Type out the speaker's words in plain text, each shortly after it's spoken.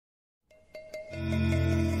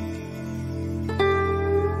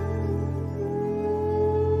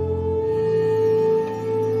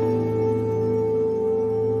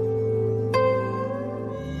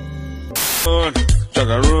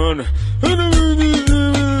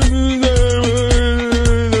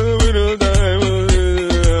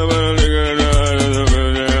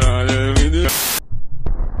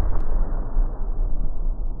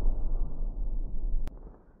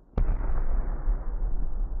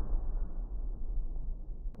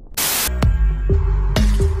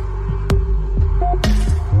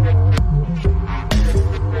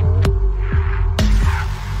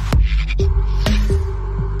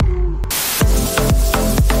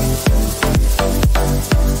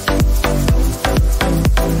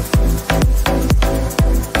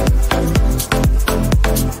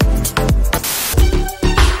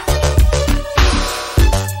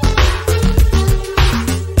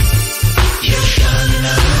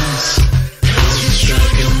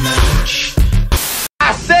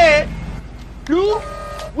Do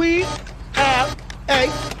we have a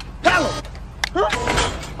fellow? Huh?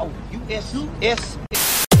 Oh, U.S.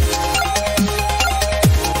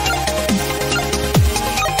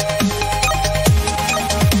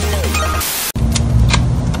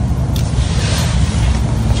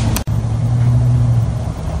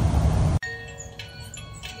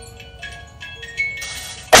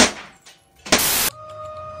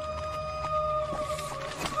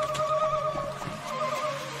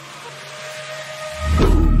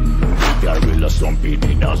 Son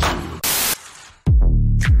pininas.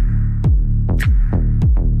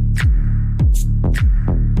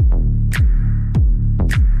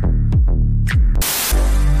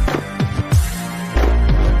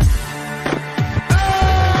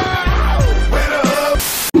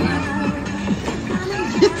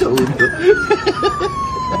 Esto lindo.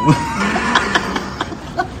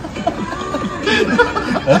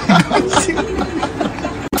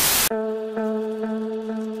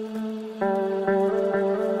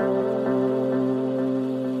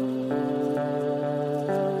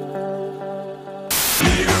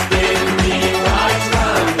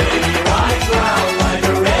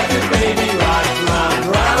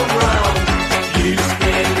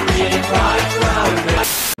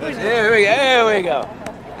 There we go.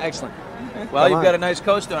 Excellent. Well, you've got a nice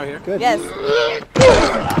co-star here. Good. Yes.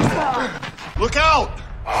 Look out!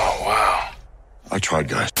 Oh, wow. I tried,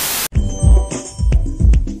 guys.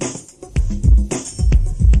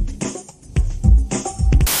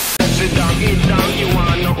 Sit down, get down, you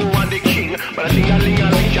wanna know who are the king. But I think I ling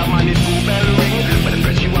your man is school bell ring. But I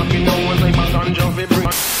press you up, you know one's like my gun jump it bring.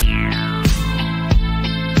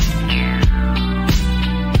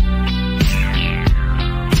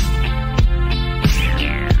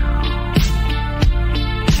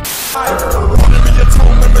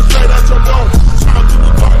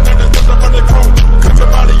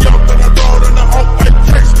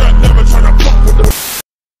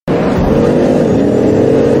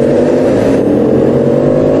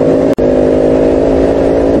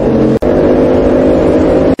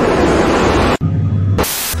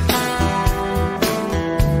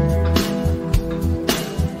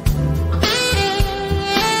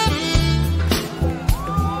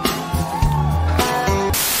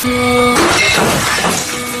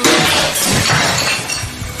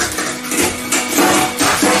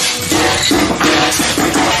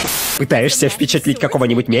 Пытаешься впечатлить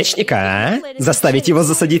какого-нибудь мечника, а? Заставить его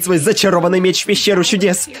засадить свой зачарованный меч в пещеру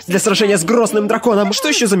чудес для сражения с грозным драконом. Что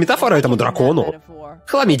еще за метафора этому дракону?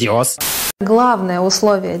 Хламидиоз. Главное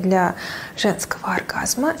условие для женского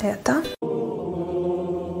оргазма – это...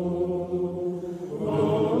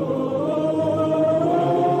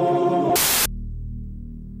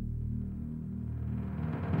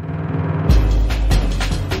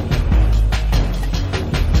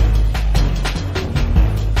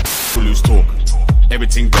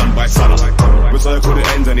 Everything done by sunlight. We circle the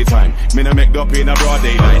ends anytime. Me no make up in a broad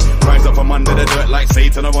daylight. Rise up from under the dirt like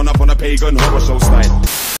Satan. I run up on a pagan horror show style.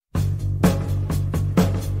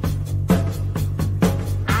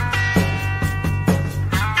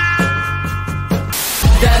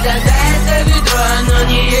 Да-да-да, это ведро, оно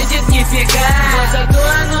не едет нифига. Но зато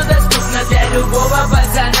оно доступно для любого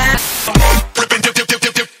пацана.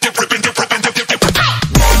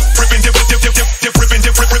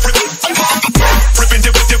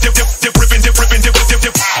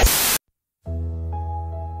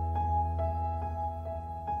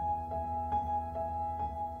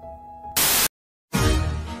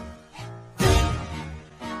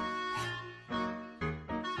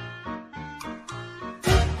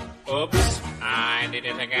 Oops, I did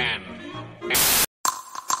it again.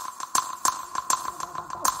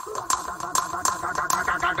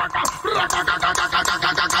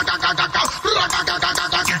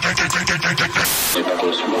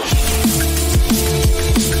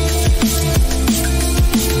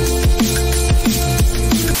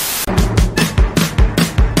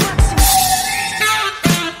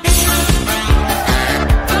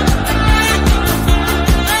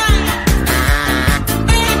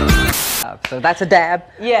 that's a dab?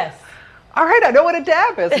 Yes. All right, I know what a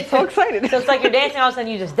dab is. I'm so excited. So it's like you're dancing, all of a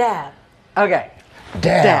sudden you just dab. Okay.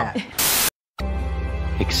 Dab.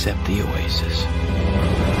 Except the Oasis.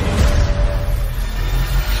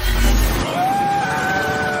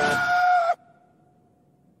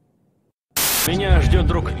 Меня ждет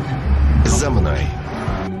друг. За мной.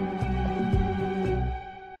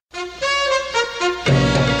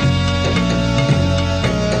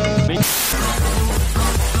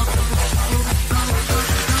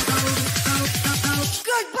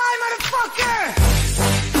 Goodbye, motherfucker!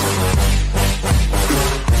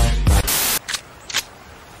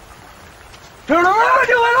 Turn around,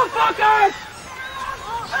 you little fuckers!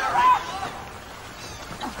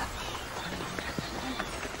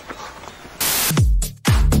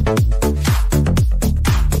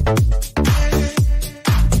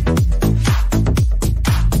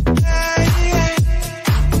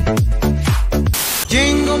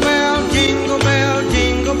 Jingle bell, jingle bell,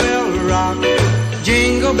 jingle bell rock.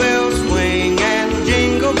 Jingle bells swing and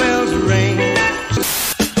jingle bells ring.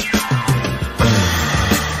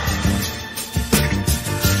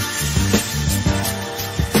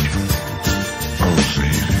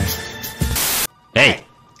 Эй!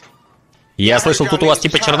 Я слышал, тут у вас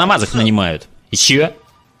типа черномазых нанимают. И чё?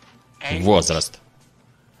 Возраст.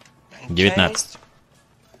 19.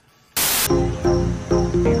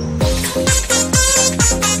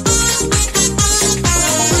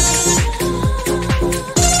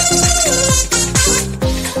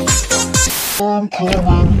 I'm coming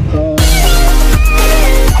home.